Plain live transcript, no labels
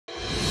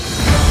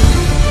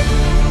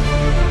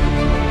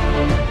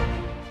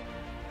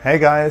Hey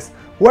guys,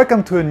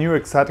 welcome to a new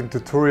exciting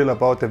tutorial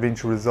about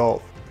Davinci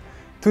Resolve.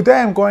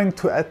 Today I'm going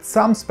to add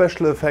some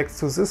special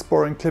effects to this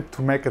boring clip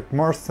to make it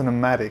more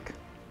cinematic.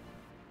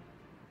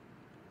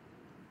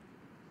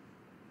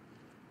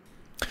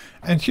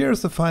 And here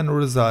is the final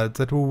result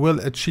that we will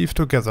achieve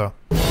together.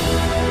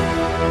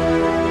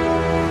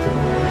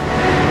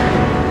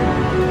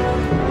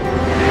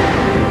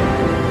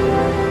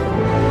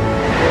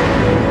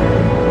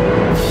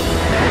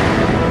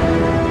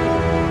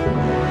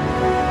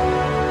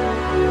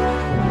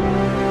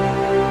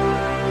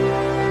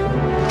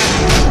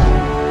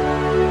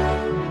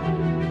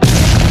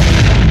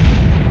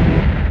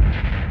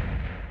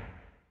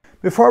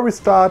 Before we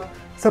start,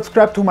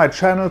 subscribe to my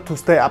channel to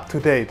stay up to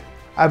date.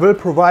 I will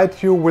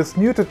provide you with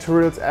new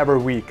tutorials every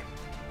week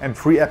and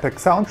free epic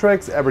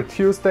soundtracks every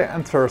Tuesday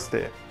and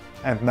Thursday.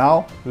 And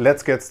now,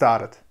 let's get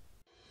started.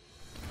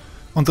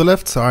 On the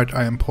left side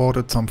I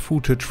imported some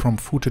footage from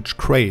Footage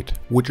Crate,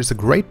 which is a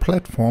great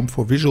platform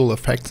for visual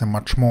effects and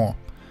much more.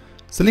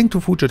 The link to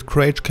Footage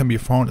Crate can be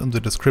found in the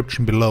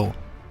description below.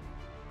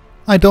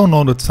 I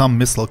downloaded some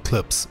missile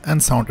clips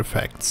and sound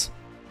effects.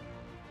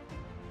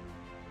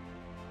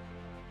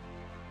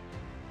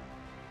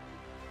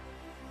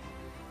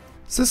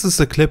 This is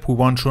the clip we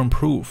want to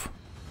improve.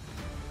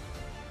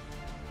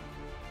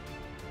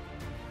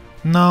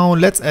 Now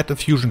let's add a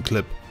fusion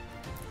clip.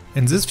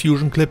 In this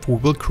fusion clip we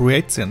will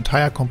create the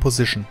entire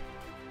composition.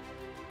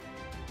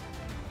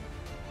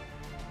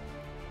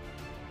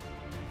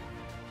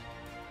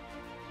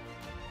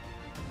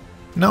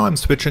 Now I'm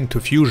switching to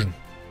Fusion.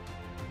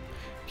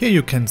 Here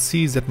you can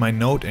see that my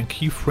node and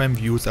keyframe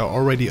views are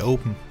already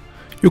open.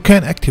 You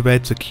can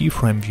activate the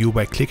keyframe view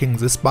by clicking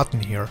this button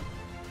here.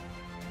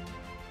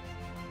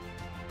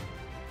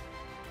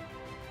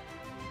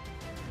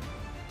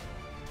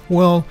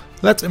 Well,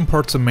 let's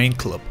import the main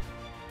clip.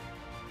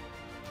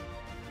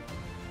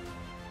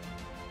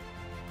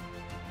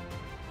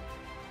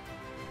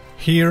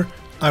 Here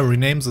I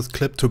rename this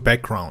clip to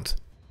background.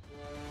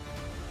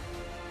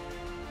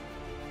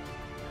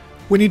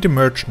 We need a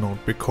merge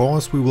node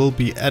because we will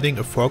be adding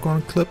a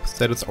foreground clip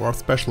that is our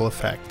special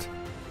effect.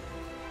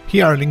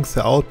 Here I link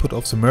the output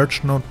of the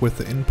merge node with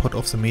the input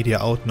of the media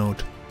out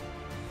node.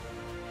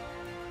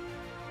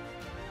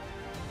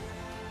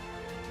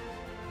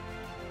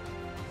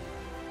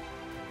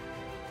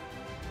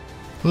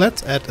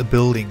 Let's add a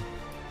building.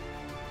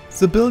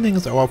 The building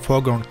is our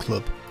foreground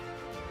clip.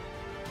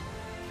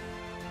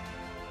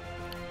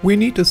 We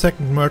need a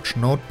second merge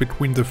node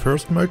between the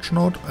first merge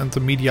node and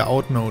the media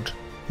out node.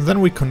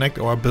 Then we connect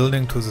our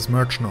building to this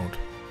merge node.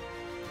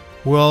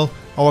 Well,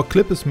 our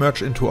clip is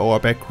merged into our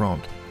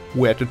background.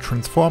 We add a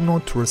transform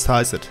node to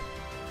resize it.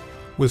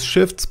 With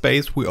Shift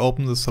space we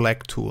open the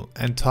select tool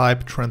and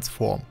type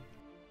transform.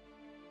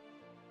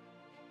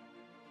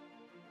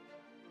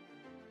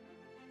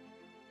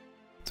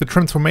 The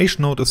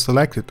transformation node is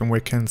selected and we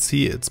can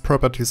see its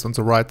properties on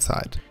the right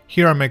side.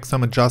 Here I make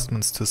some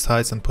adjustments to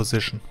size and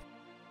position.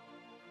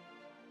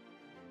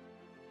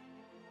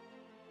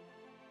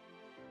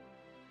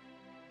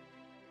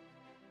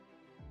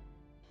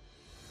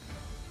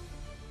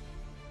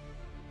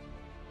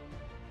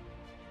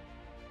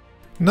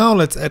 Now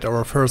let's add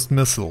our first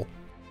missile.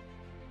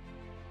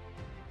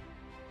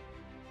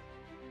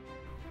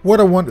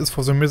 What I want is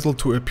for the missile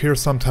to appear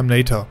sometime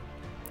later.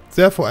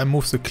 Therefore I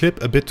move the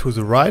clip a bit to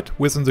the right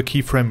within the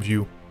keyframe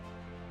view.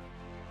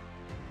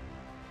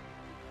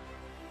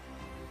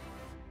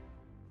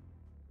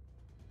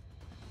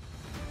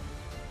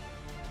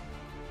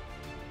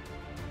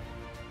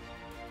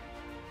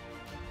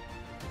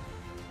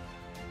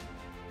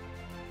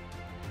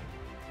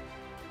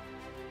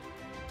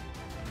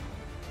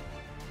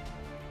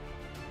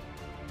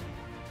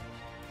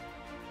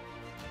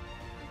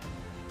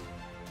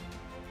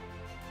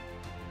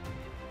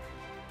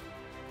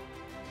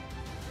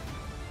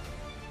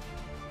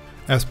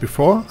 As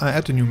before, I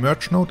add a new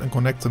merge node and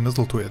connect the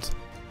missile to it.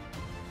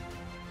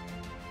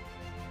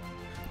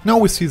 Now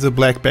we see the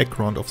black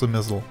background of the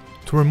missile.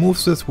 To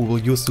remove this we will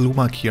use the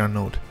Luma keyer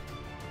node.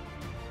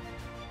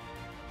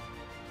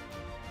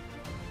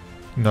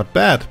 Not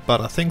bad, but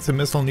I think the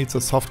missile needs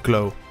a soft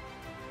glow.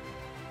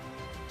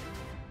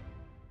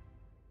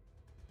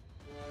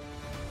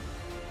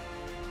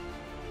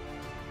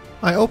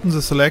 I open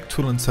the select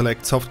tool and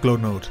select soft glow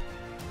node.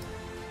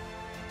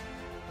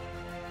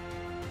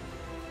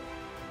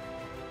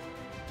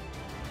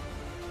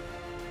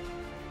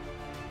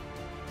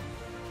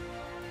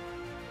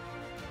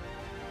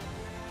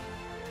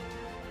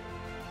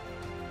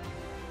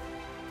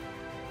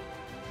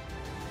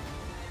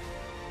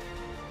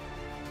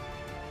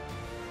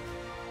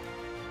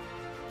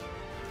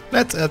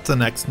 Let's add the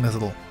next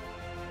missile.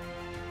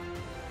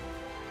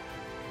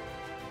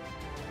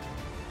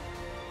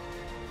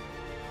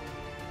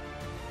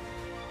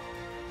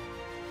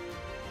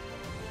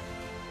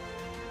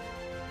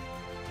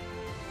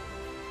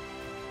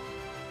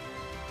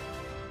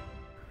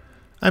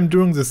 I'm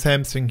doing the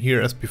same thing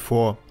here as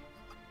before.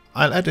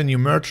 I'll add a new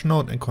merge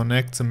node and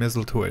connect the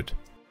missile to it.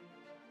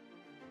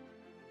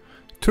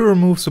 To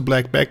remove the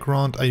black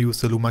background I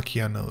use the Luma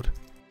keyer node.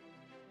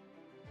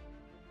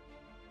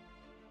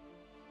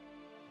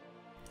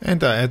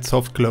 And I add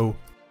soft glow.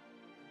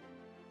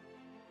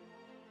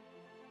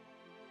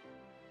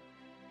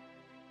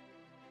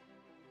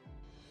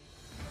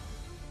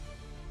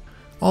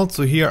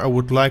 Also here I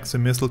would like the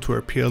missile to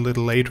appear a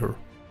little later.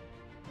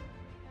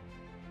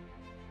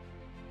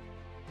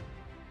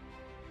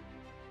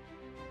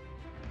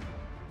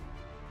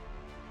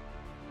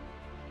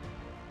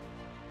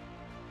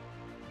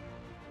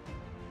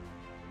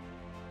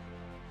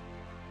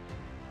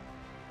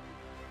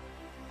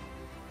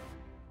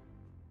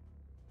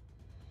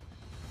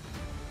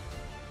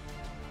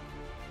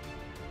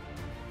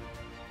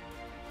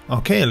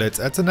 Okay, let's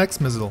add the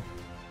next missile.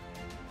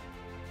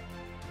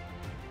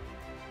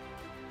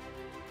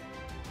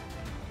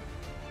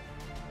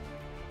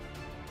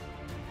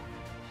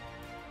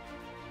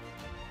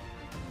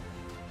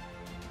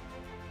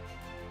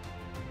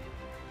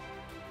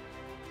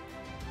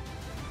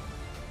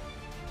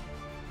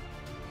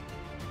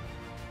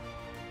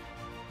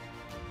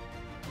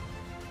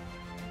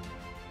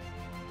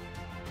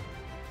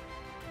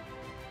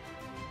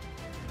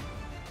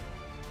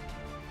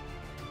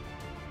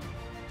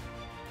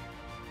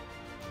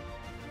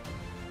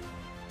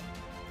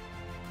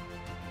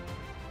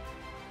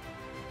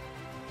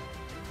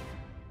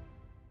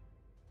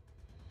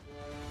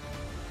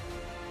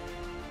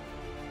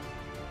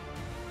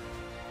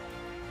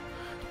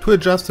 To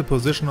adjust the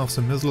position of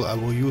the missile, I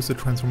will use the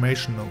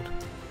transformation node.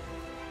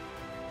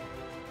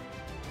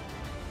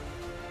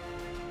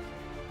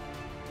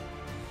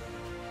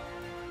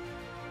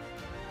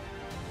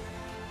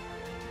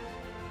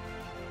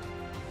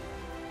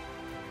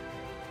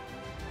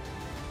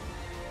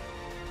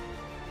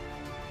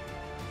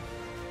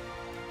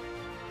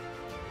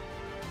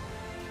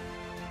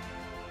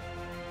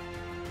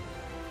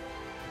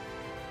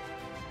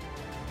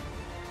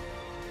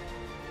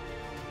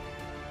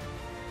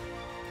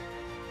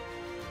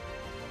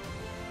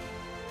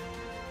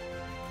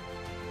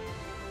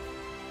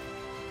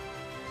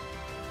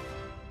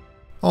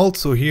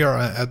 Also here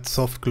I add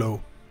soft glow.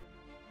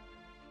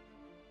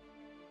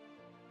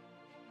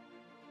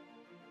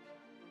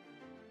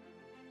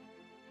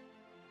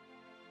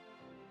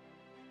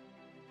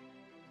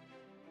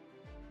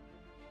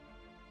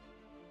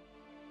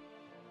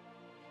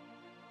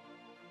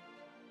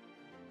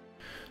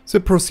 The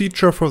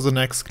procedure for the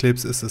next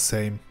clips is the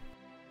same.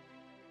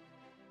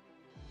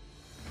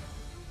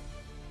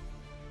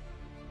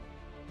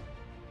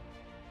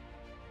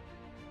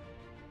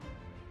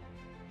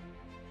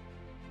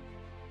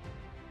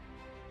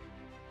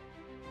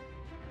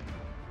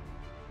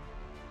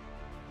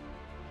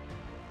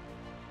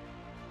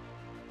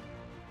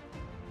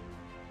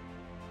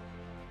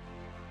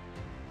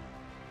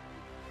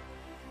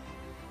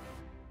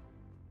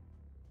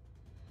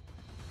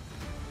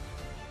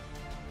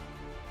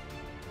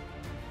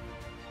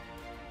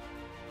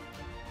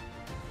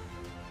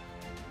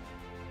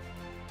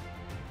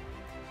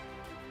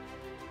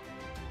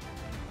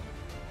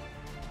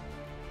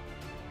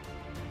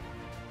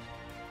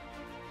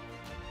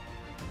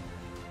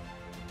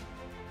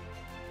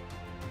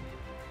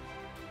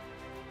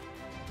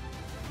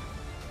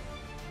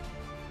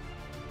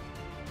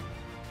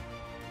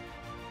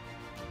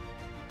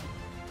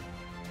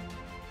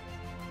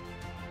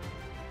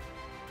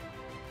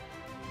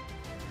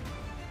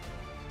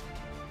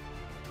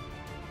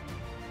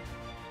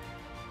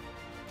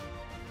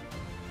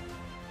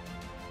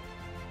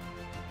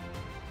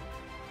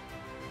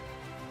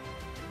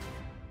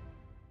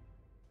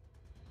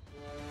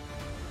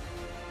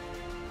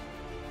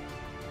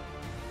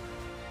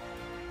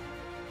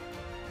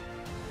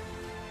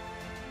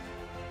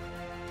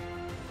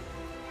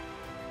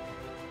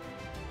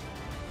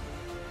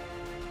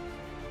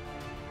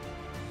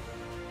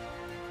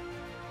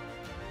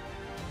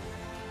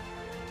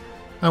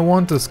 I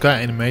want the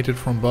sky animated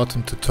from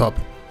bottom to top.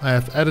 I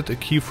have added a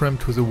keyframe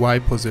to the Y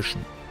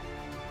position.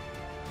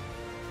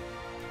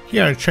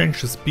 Here I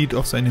change the speed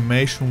of the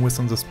animation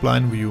within the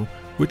spline view,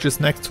 which is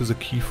next to the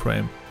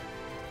keyframe.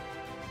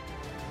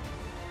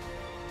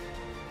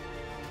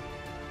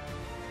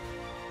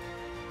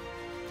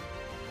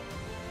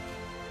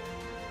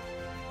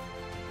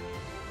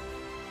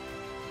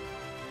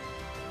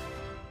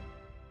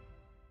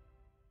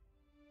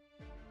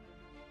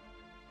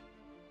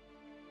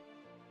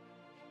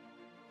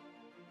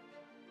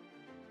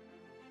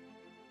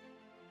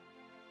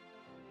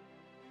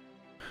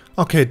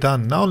 Okay,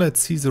 done. Now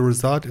let's see the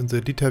result in the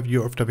detail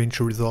view of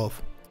Davinci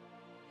Resolve.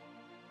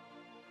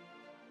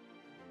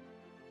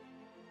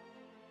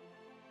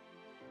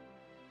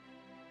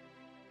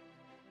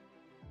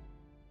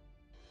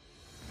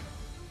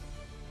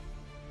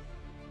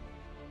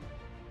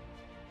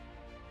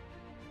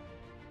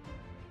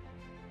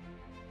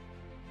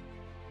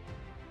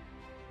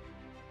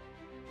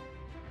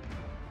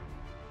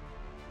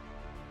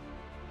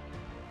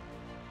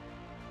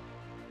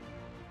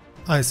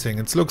 I think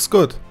it looks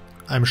good.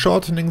 I'm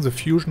shortening the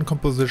fusion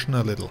composition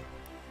a little.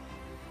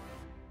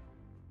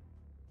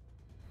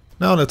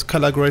 Now let's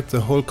color grade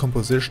the whole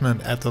composition and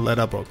add the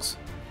letterbox.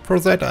 For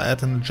that I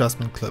add an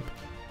adjustment clip.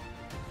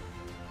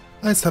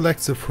 I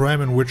select the frame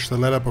in which the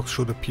letterbox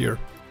should appear.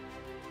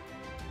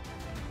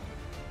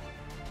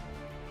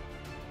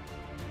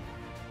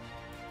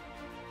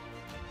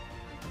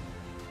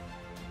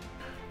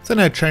 Then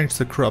I change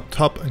the crop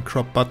top and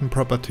crop button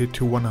property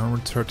to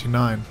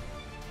 139.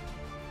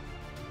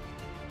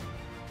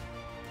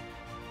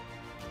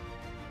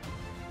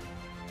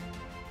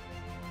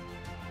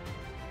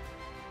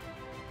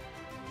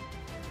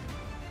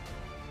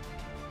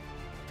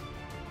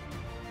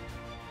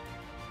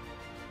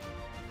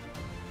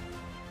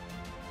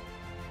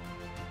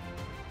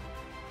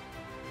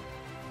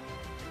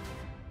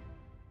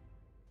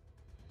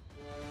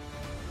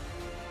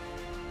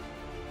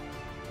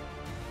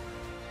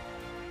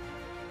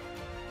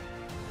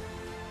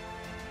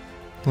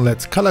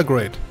 Let's color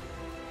grade.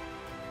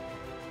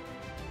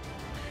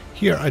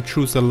 Here I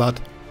choose a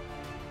LUT.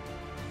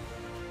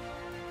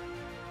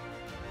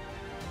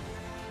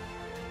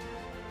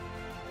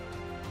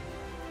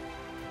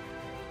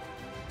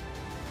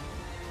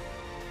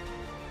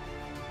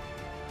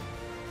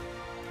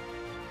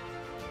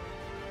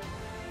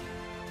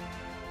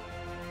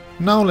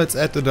 Now let's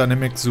add the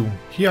dynamic zoom.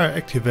 Here I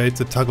activate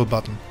the toggle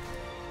button.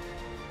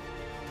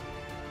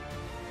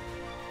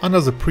 Under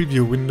the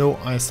preview window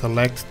I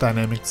select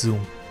dynamic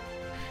zoom.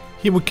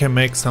 Here we can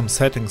make some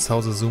settings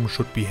how the zoom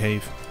should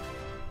behave.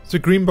 The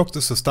green box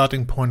is the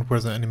starting point where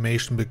the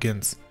animation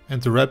begins,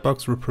 and the red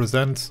box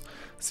represents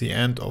the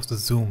end of the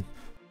zoom.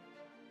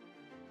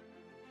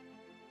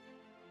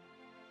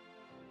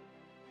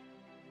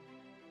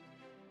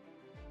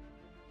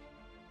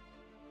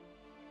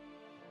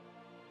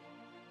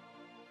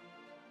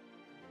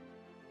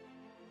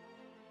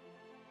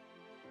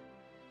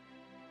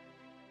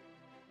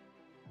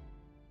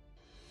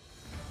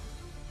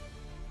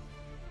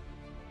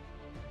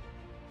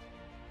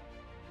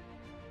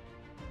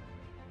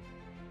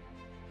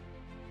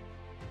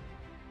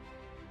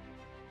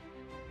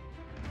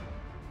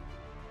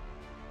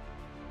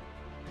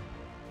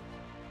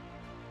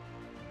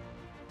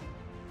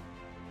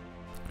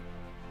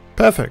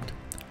 Perfect!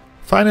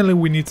 Finally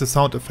we need the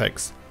sound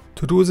effects.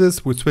 To do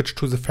this we switch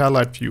to the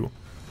Fairlight view.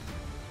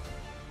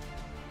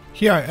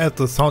 Here I add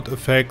the sound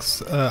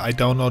effects I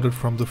downloaded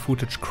from the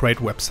Footage Crate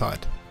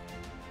website.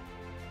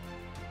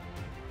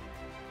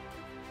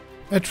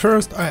 At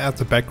first I add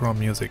the background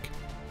music.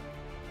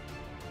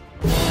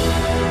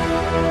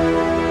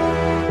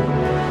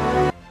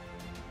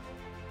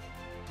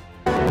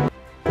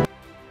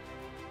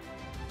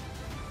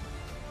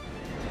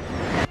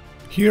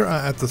 Here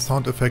I add the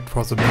sound effect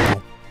for the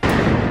middle.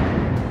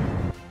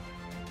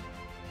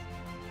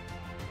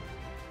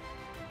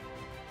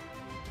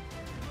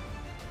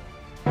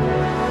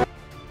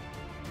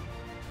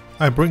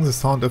 I bring the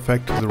sound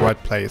effect to the right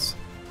place.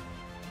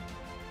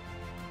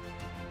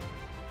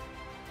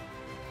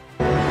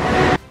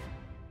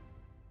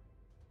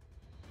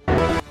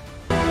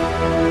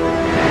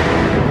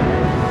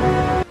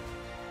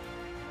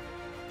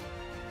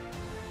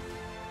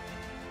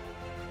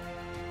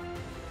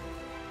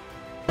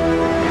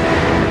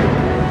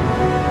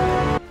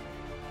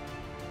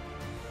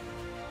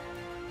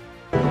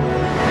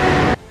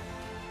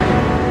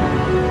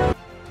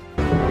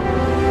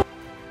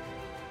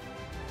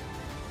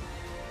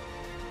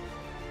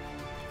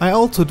 I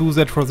also do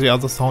that for the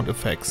other sound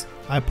effects.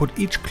 I put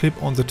each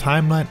clip on the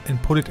timeline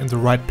and put it in the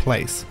right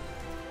place.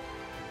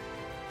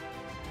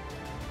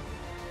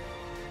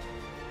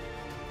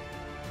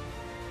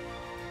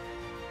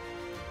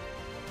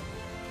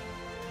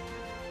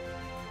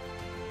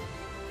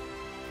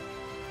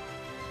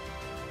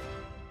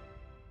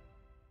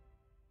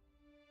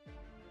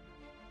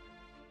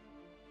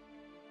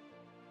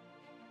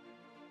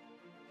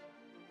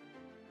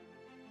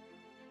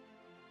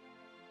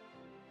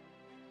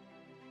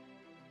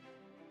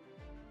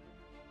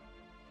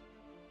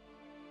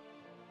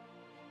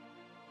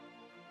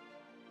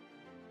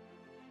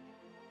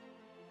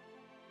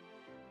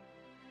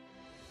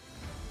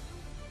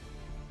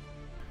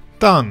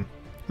 Done!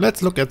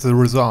 Let's look at the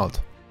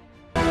result.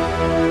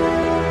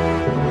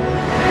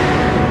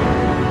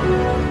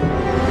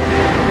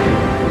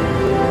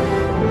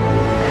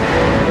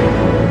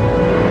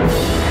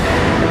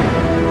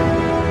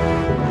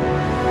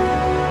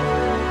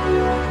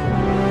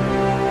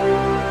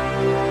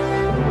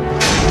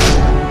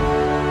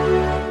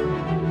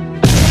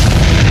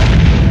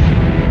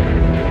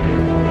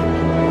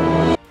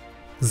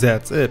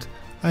 That's it.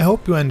 I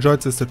hope you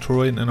enjoyed this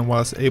tutorial and I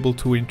was able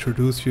to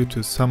introduce you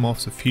to some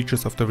of the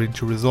features of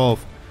Davinci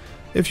Resolve.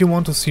 If you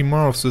want to see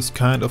more of this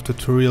kind of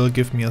tutorial,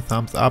 give me a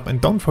thumbs up and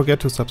don't forget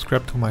to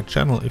subscribe to my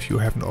channel if you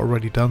haven't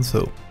already done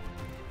so.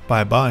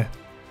 Bye bye.